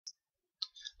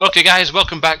Okay guys,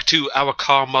 welcome back to our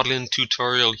car modeling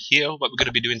tutorial here. What we're going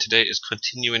to be doing today is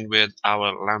continuing with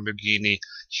our Lamborghini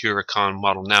Huracan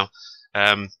model. Now,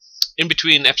 in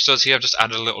between episodes here I've just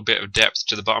added a little bit of depth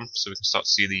to the bottom so we can start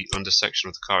to see the undersection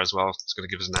of the car as well. It's going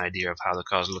to give us an idea of how the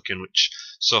car is looking, which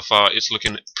so far it's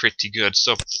looking pretty good.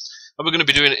 So what we're going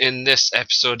to be doing in this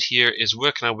episode here is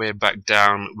working our way back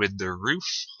down with the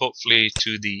roof, hopefully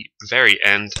to the very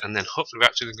end, and then hopefully we're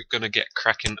actually going to get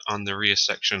cracking on the rear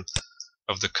section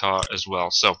of the car as well.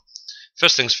 So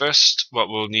first things first, what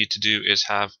we'll need to do is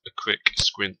have a quick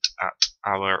squint at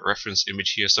our reference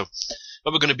image here. So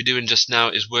what we're going to be doing just now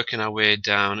is working our way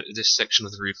down this section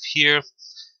of the roof here,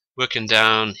 working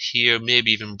down here,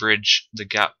 maybe even bridge the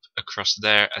gap across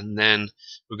there, and then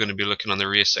we're going to be looking on the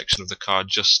rear section of the car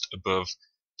just above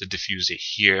the diffuser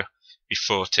here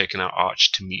before taking our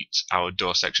arch to meet our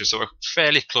door section. So we're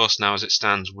fairly close now as it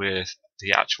stands with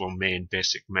the actual main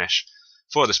basic mesh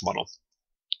for this model.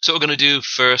 So what we're going to do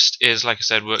first is, like I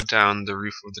said, work down the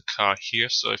roof of the car here.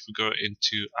 So if we go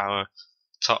into our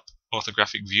top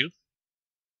orthographic view,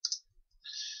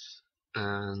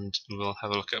 and we'll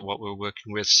have a look at what we're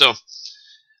working with. So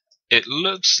it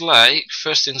looks like,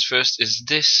 first things first, is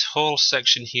this whole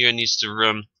section here needs to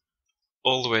run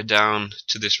all the way down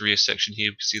to this rear section here.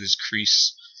 You can see this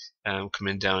crease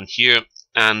coming down here,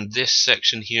 and this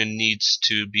section here needs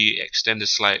to be extended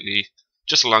slightly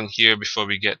just along here before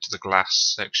we get to the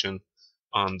glass section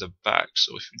on the back.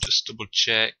 So if we just double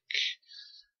check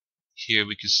here,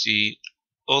 we can see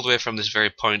all the way from this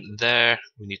very point there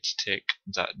we need to take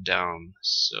that down.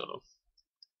 So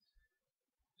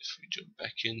if we jump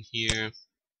back in here,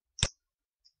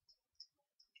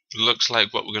 it looks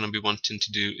like what we're going to be wanting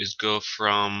to do is go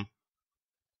from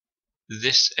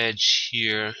this edge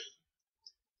here.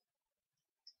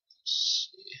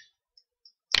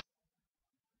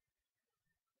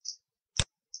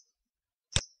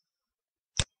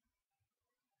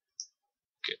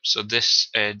 Okay, so this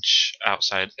edge,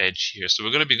 outside edge here. So we're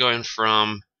going to be going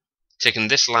from taking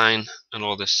this line and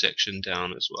all this section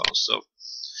down as well. So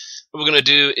what we're going to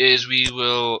do is we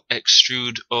will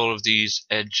extrude all of these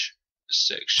edge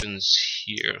sections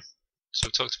here. So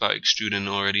we talked about extruding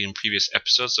already in previous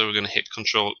episodes. So we're going to hit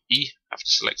Control E after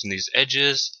selecting these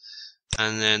edges,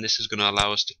 and then this is going to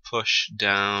allow us to push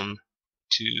down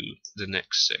to the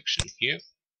next section here,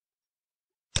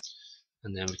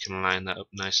 and then we can line that up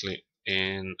nicely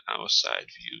in our side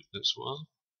view as well.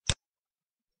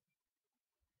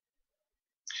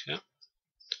 Okay,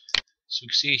 so we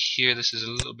can see here this is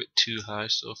a little bit too high,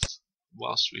 so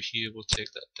whilst we're here we'll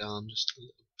take that down just a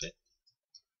little bit.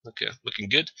 Okay, looking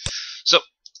good. So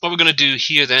what we're going to do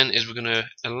here then is we're going to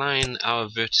align our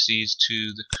vertices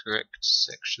to the correct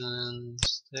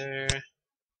sections there.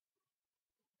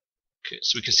 Okay,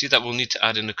 so we can see that we'll need to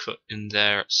add in a cut in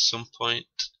there at some point.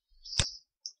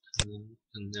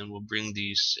 And then we'll bring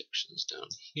these sections down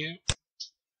here.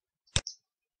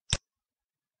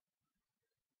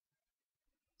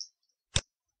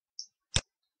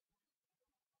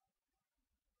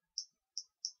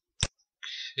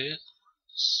 Okay,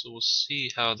 so we'll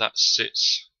see how that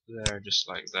sits there, just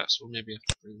like that. So we'll maybe have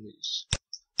to bring these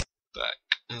back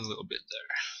a little bit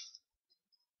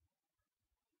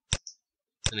there.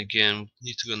 And again, we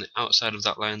need to go on the outside of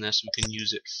that line there so we can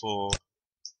use it for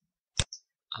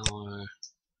our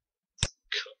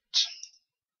cut.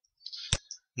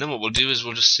 And then what we'll do is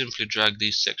we'll just simply drag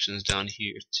these sections down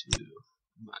here to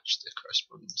match the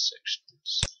corresponding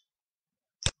sections.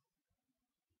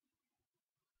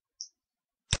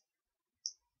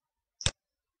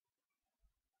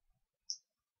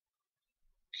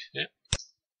 Okay.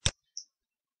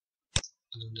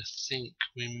 And I think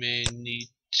we may need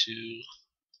to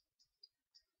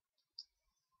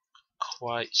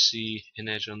quite see an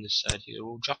edge on this side here.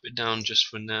 We'll drop it down just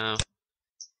for now.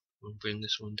 We'll bring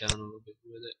this one down a little bit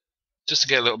with it, just to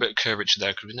get a little bit of curvature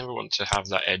there, because we never want to have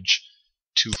that edge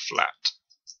too flat.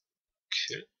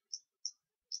 Okay,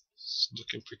 it's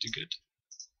looking pretty good.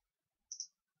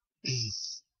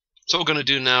 So what we're going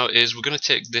to do now is we're going to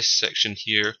take this section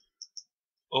here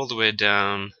all the way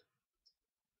down.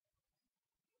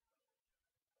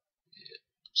 Yeah,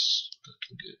 it's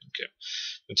looking good. Okay,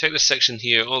 we'll take this section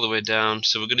here all the way down.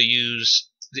 So we're going to use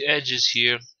the edges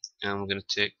here, and we're going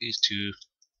to take these two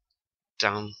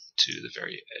down to the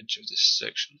very edge of this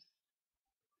section.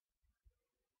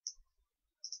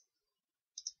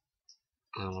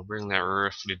 And we'll bring that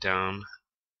roughly down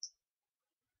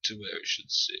to where it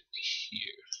should sit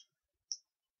here.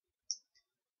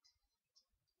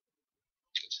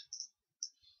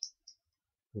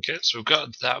 Good. Okay, so we've got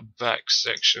that back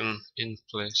section in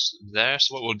place there.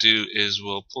 So what we'll do is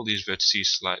we'll pull these vertices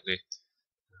slightly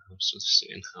So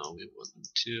saying how we want them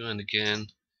to, and again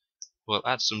we'll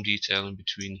add some detail in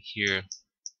between here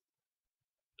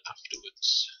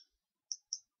afterwards.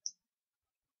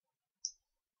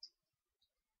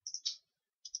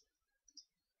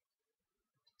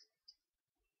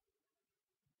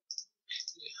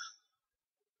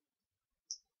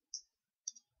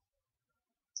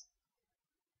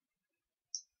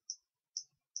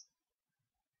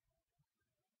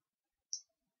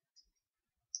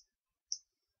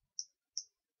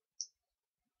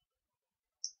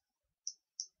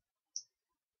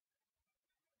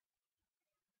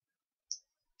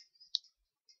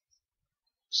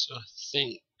 So I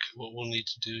think what we'll need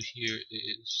to do here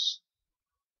is,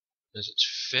 as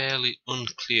it's fairly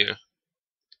unclear,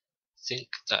 I think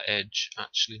that edge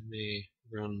actually may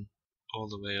run all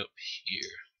the way up here.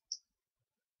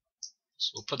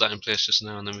 So we'll put that in place just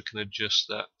now, and then we can adjust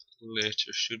that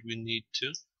later should we need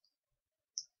to.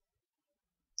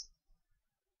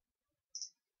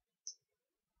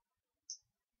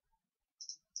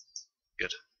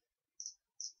 Good.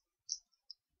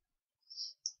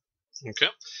 Okay.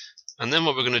 And then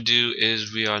what we're going to do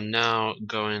is we are now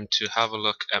going to have a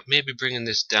look at maybe bringing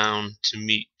this down to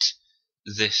meet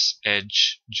this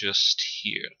edge just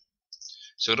here.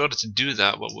 So in order to do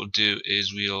that, what we'll do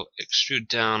is we'll extrude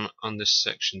down on this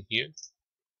section here. We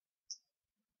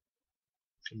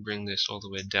can bring this all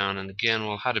the way down, and again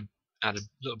we'll add a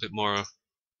little bit more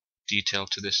detail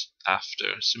to this after.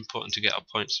 It's important to get our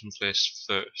points in place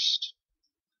first.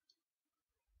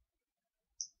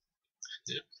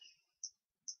 Yeah.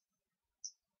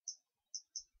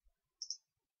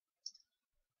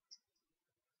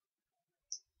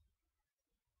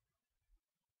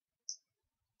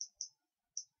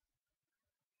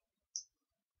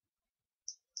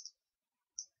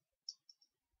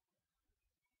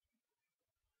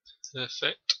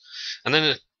 Perfect. And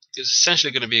then it's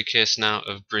essentially going to be a case now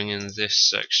of bringing this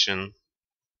section,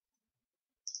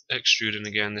 extruding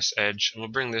again this edge, and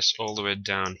we'll bring this all the way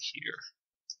down here.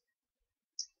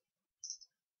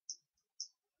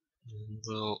 And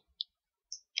we'll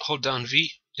hold down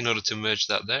V in order to merge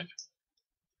that there.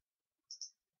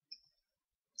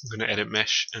 We're going to edit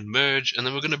mesh and merge, and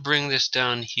then we're going to bring this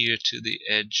down here to the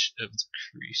edge of the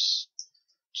crease,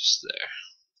 just there.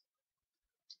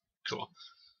 Cool.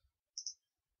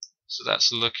 So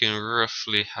that's looking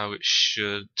roughly how it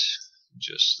should,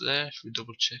 just there. If we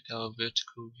double check our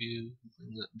vertical view,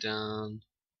 bring that down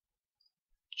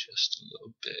just a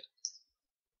little bit.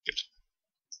 Good.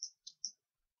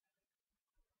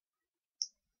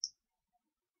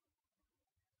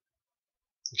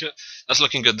 Okay, that's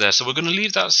looking good there. So we're going to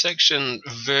leave that section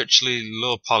virtually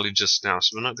low poly just now.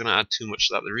 So we're not going to add too much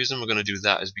to that. The reason we're going to do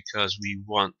that is because we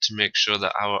want to make sure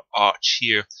that our arch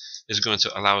here is going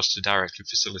to allow us to directly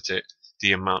facilitate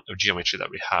the amount of geometry that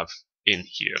we have in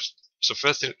here. So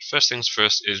first things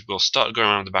first is we'll start going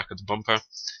around the back of the bumper.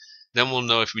 Then we'll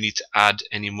know if we need to add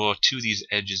any more to these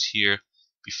edges here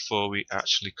before we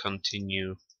actually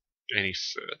continue any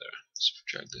further. So if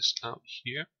we drag this out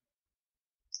here.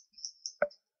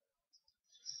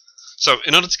 So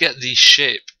in order to get the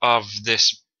shape of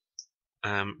this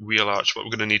wheel arch, what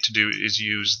we're going to need to do is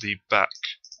use the back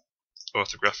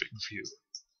orthographic view.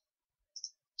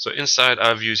 So inside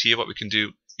our views here, what we can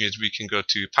do is we can go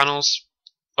to panels,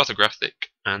 orthographic,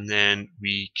 and then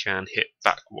we can hit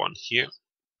back one here.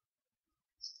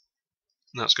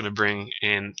 And that's going to bring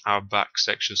in our back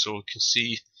section, so we can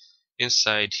see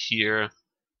inside here.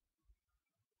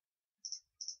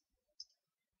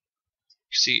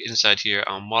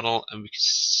 Our model, and we can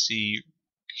see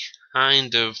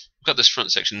kind of, we've got this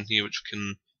front section here which we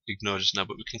can ignore just now,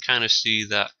 but we can kind of see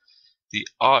that the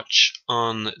arch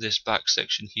on this back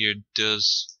section here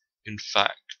does in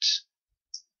fact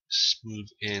smooth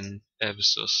in ever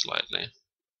so slightly.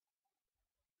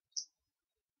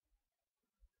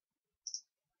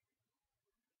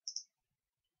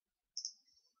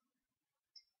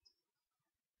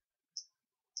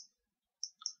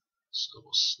 So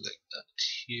we'll select that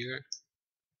here.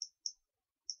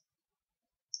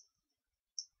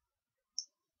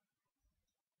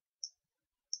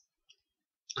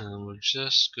 And we're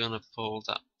just going to pull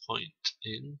that point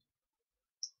in.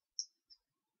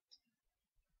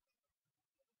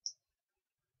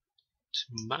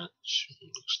 To match. It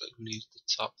looks like we need the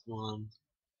top one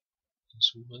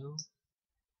as well.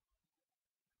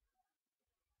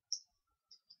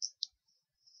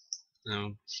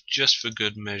 Now, just for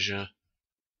good measure,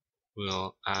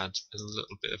 we'll add a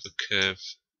little bit of a curve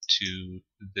to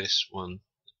this one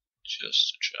just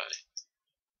to try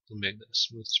and make that as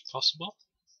smooth as possible.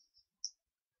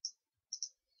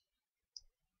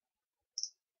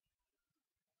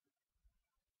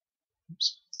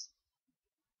 Oops.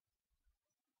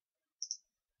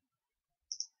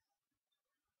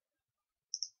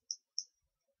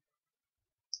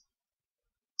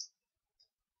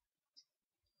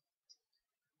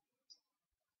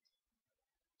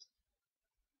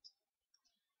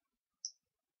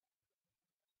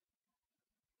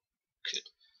 Okay.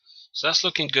 So that's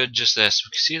looking good just there. So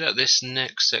we can see that this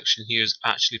next section here is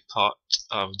actually part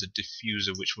of the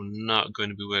diffuser, which we're not going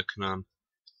to be working on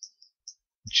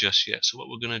just yet. So what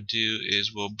we're going to do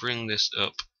is we'll bring this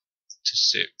up to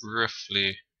sit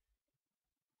roughly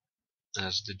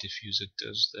as the diffuser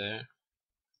does there,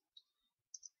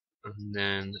 and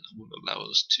then that will allow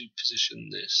us to position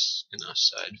this in our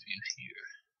side view here.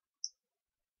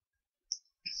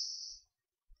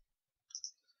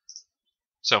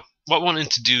 So what we're wanting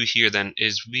to do here then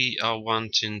is we are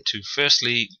wanting to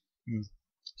firstly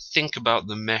think about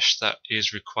the mesh that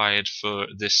is required for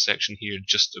this section here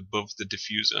just above the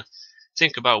diffuser.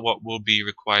 Think about what will be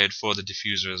required for the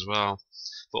diffuser as well,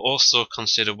 but also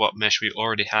consider what mesh we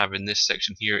already have in this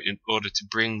section here in order to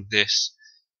bring this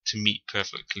to meet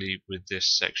perfectly with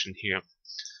this section here.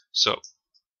 So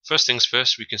first things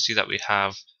first, we can see that we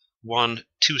have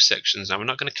two sections. Now we're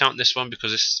not going to count this one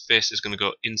because this space is going to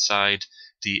go inside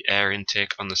the air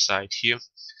intake on the side here.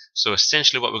 So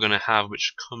essentially what we're going to have,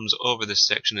 which comes over this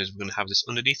section, is we're going to have this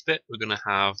underneath bit, we're going to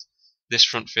have this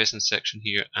front facing section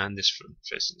here and this front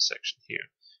facing section here,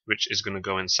 which is going to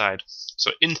go inside.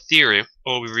 So in theory,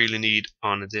 all we really need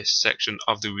on this section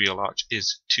of the wheel arch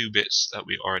is two bits that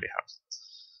we already have.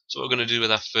 So what we're going to do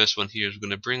with our first one here is we're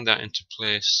going to bring that into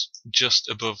place just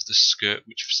above the skirt,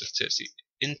 which facilitates the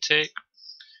intake.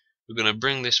 We're going to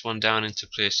bring this one down into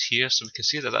place here, so we can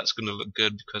see that that's going to look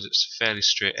good because it's a fairly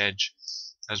straight edge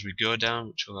as we go down,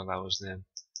 which will allow us then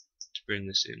to bring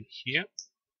this in here.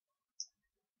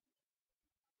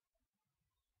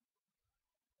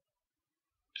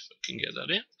 If I can get that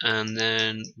in, and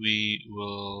then we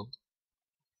will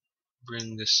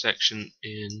bring this section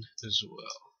in as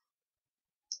well.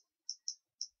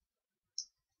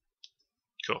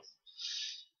 Cool.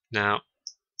 Now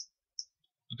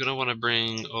we're going to want to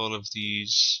bring all of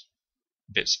these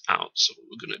bits out, so what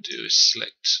we're going to do is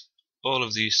select all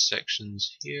of these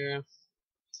sections here,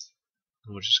 and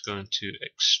we're just going to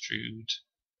extrude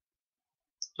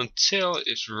until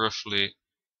it's roughly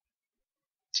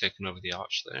taken over the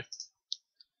arch there.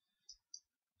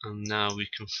 And now we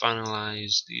can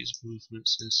finalize these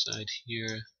movements inside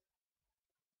here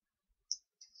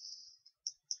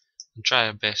and try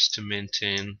our best to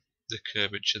maintain the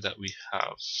curvature that we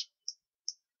have.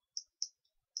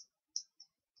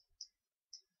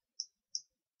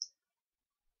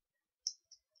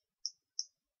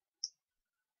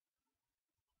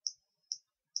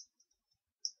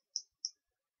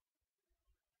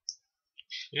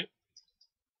 Okay.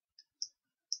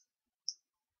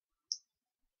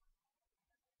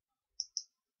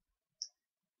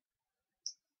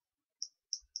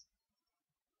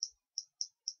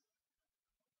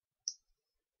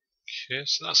 Okay,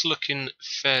 so that's looking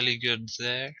fairly good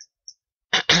there.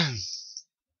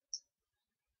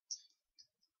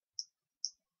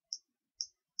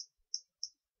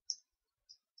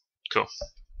 Cool.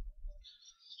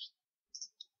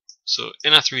 So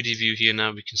in our 3D view here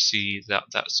now we can see that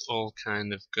that's all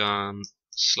kind of gone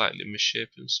slightly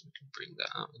misshapen, so we can bring that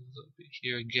out a little bit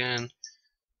here again.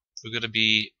 We're going to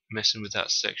be messing with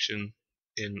that section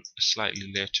in a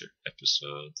slightly later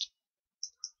episode.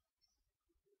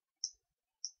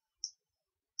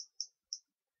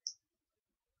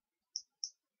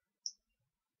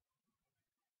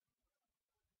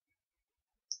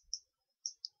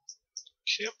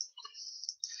 Okay.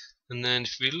 And then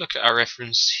if we look at our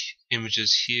reference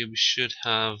images here, we should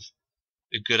have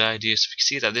a good idea. So we can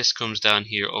see that this comes down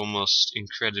here almost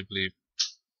incredibly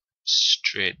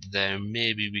straight there.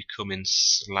 Maybe we come in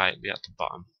slightly at the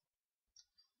bottom.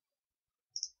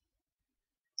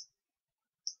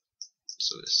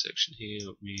 So this section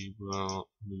here we will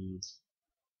move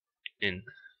in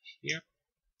here.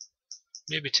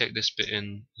 Maybe take this bit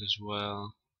in as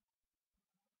well.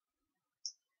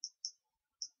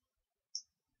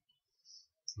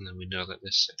 And then we know that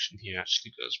this section here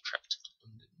actually goes practically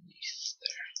underneath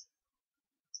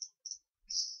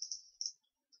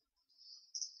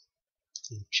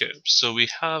there. Okay, so we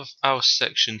have our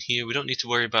section here. We don't need to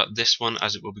worry about this one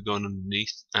as it will be going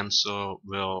underneath, and so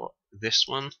will this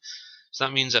one. So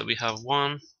that means that we have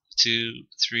 1, 2,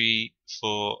 3,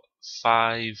 4,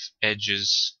 5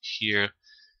 edges here.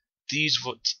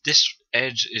 This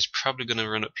edge is probably going to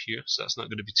run up here, so that's not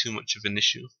going to be too much of an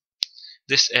issue.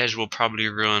 This edge will probably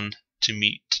run to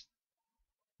meet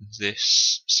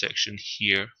this section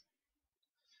here.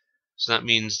 So that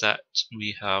means that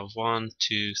we have 1,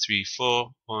 2, 3, 4,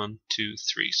 1, 2,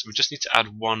 3. So we just need to add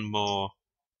one more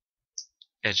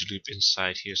edge loop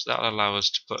inside here. So that'll allow us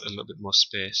to put a little bit more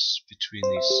space between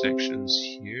these sections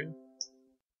here.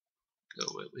 Go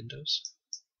away, Windows.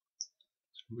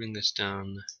 Bring this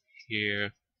down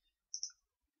here,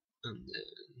 and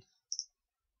then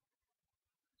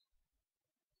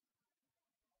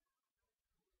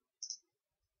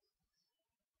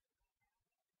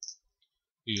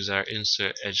use our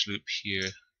insert edge loop here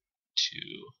to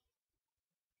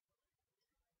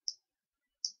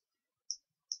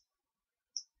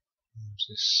move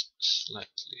this slightly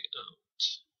out.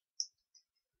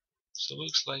 So it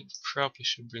looks like we probably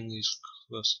should bring these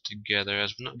closer together,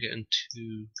 as we're not getting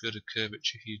too good a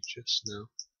curvature here just now.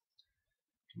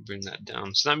 Bring that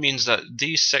down. So that means that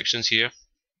these sections here,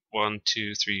 1,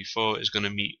 2, 3, 4, is going to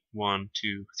meet 1,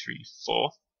 2, 3,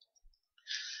 4.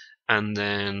 And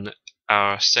then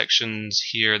our sections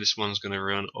here, this one's going to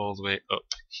run all the way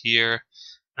up here,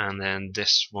 and then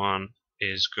this one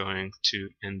is going to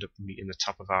end up meeting the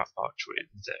top of our archway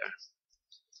there.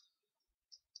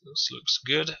 This looks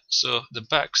good. So the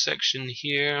back section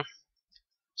here,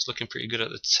 it's looking pretty good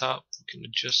at the top. We can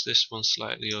adjust this one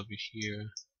slightly over here.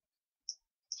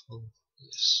 Pull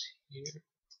this here.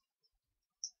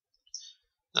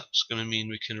 That's going to mean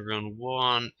we can run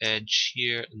one edge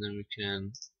here, and then we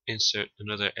can insert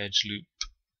another edge loop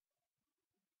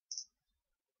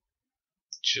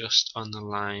just on the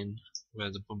line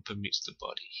where the bumper meets the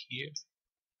body here.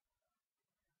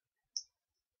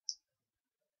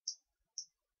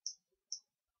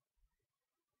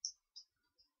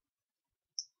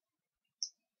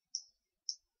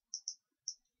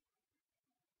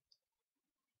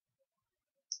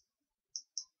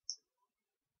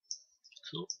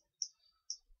 Cool.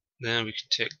 Then we can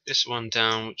take this one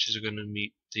down, which is going to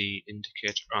meet the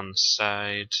indicator on the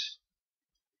side,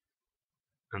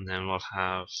 and then we'll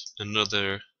have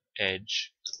another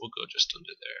edge that will go just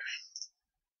under there.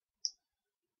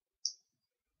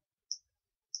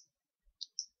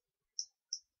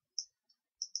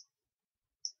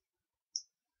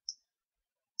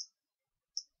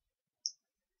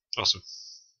 Awesome.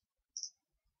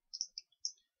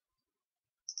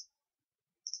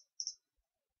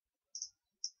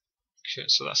 Okay,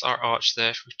 so that's our arch there.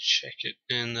 If we check it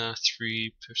in a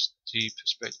 3D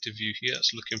perspective view here,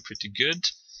 it's looking pretty good.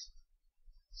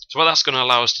 So what that's going to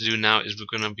allow us to do now is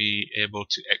we're going to be able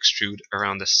to extrude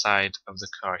around the side of the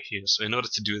car here. So in order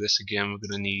to do this again, we're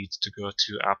going to need to go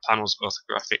to our panels,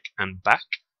 orthographic, and back,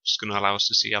 which is going to allow us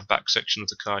to see our back section of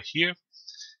the car here.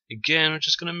 Again, we're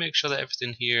just going to make sure that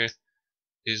everything here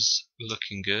is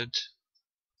looking good.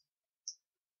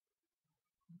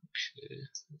 Okay,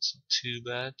 that's not too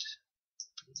bad.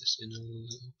 Bring this in a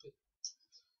little bit.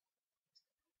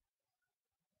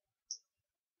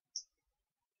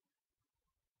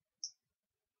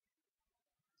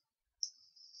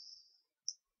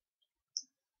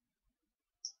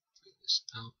 Bring this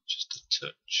out just a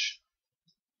touch.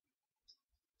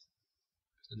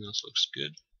 Everything else looks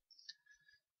good.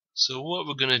 So what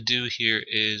we're going to do here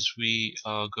is we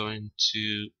are going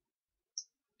to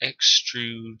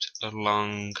extrude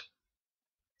along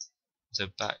the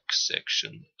back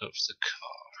section of the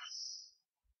car.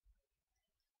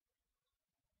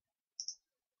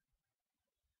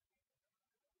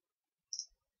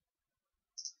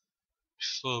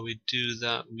 Before we do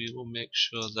that, we will make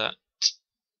sure that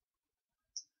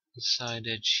the side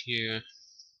edge here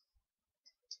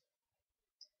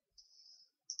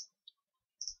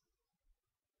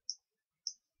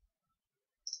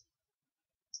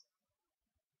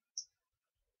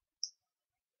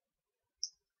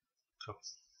cool.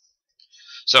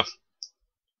 So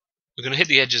we're going to hit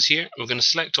the edges here. We're going to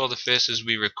select all the faces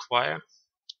we require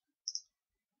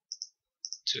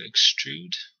to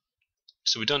extrude.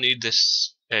 So we don't need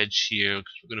this edge here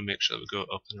because we're going to make sure we go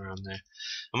up and around there.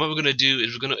 And what we're going to do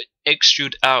is we're going to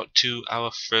extrude out to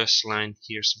our first line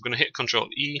here. So we're going to hit Control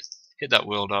E, hit that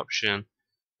world option,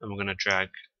 and we're going to drag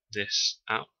this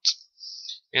out.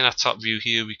 In our top view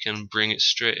here, we can bring it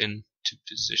straight into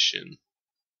position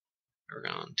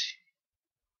around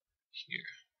here.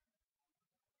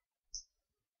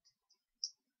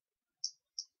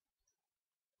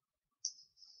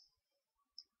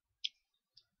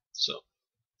 So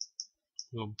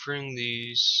we'll bring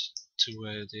these to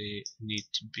where they need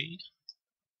to be.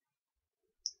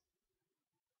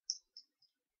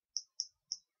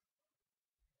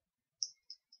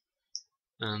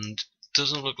 And it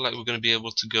doesn't look like we're going to be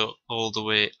able to go all the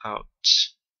way out.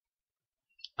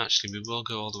 Actually, we will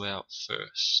go all the way out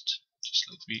first, just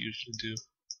like we usually do.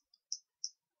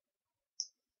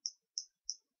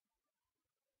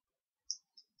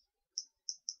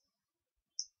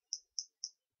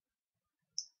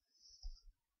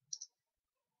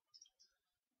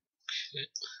 Okay.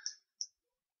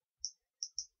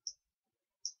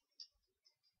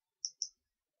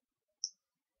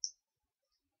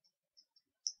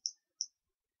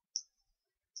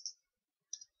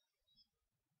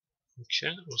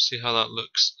 Okay, we'll see how that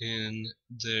looks in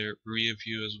the rear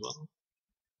view as well.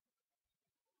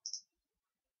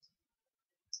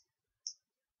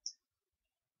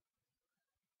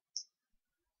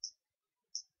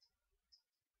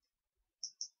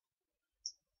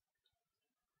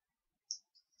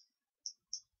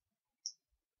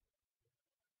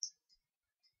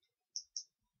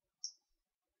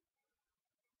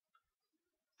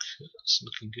 Okay, that's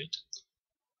looking good.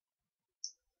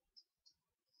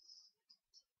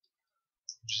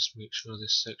 Just make sure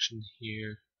this section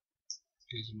here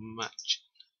is matched.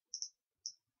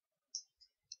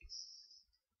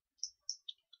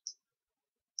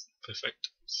 Perfect.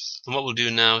 And what we'll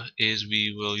do now is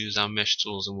we will use our mesh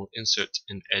tools and we'll insert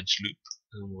an edge loop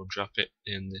and we'll drop it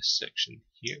in this section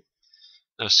here.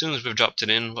 Now as soon as we've dropped it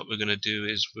in, what we're going to do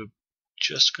is we're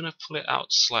just going to pull it out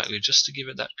slightly just to give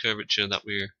it that curvature that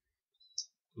we're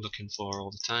looking for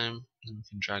all the time, and we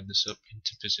can drag this up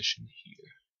into position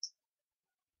here.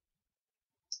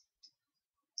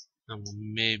 And we'll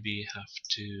maybe have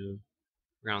to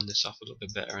round this off a little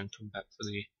bit better and come back for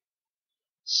the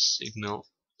signal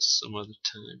some other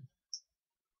time.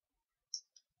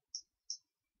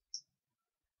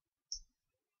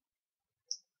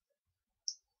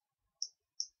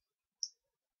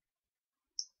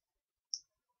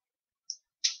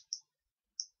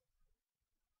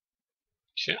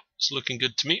 Okay, it's looking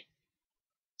good to me.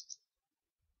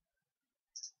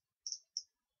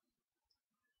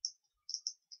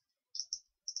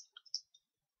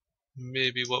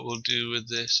 Maybe what we'll do with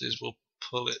this is we'll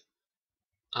pull it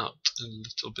out a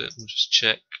little bit. We'll just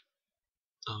check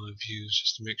our views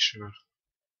just to make sure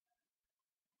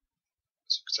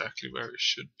it's exactly where it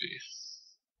should be.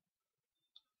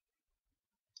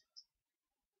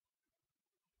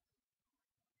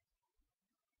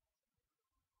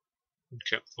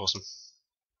 Okay, awesome.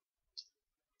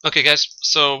 Okay guys,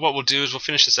 so what we'll do is we'll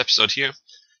finish this episode here. In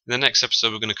the next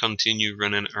episode we're going to continue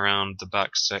running around the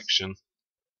back section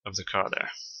of the car there.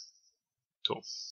 Cool.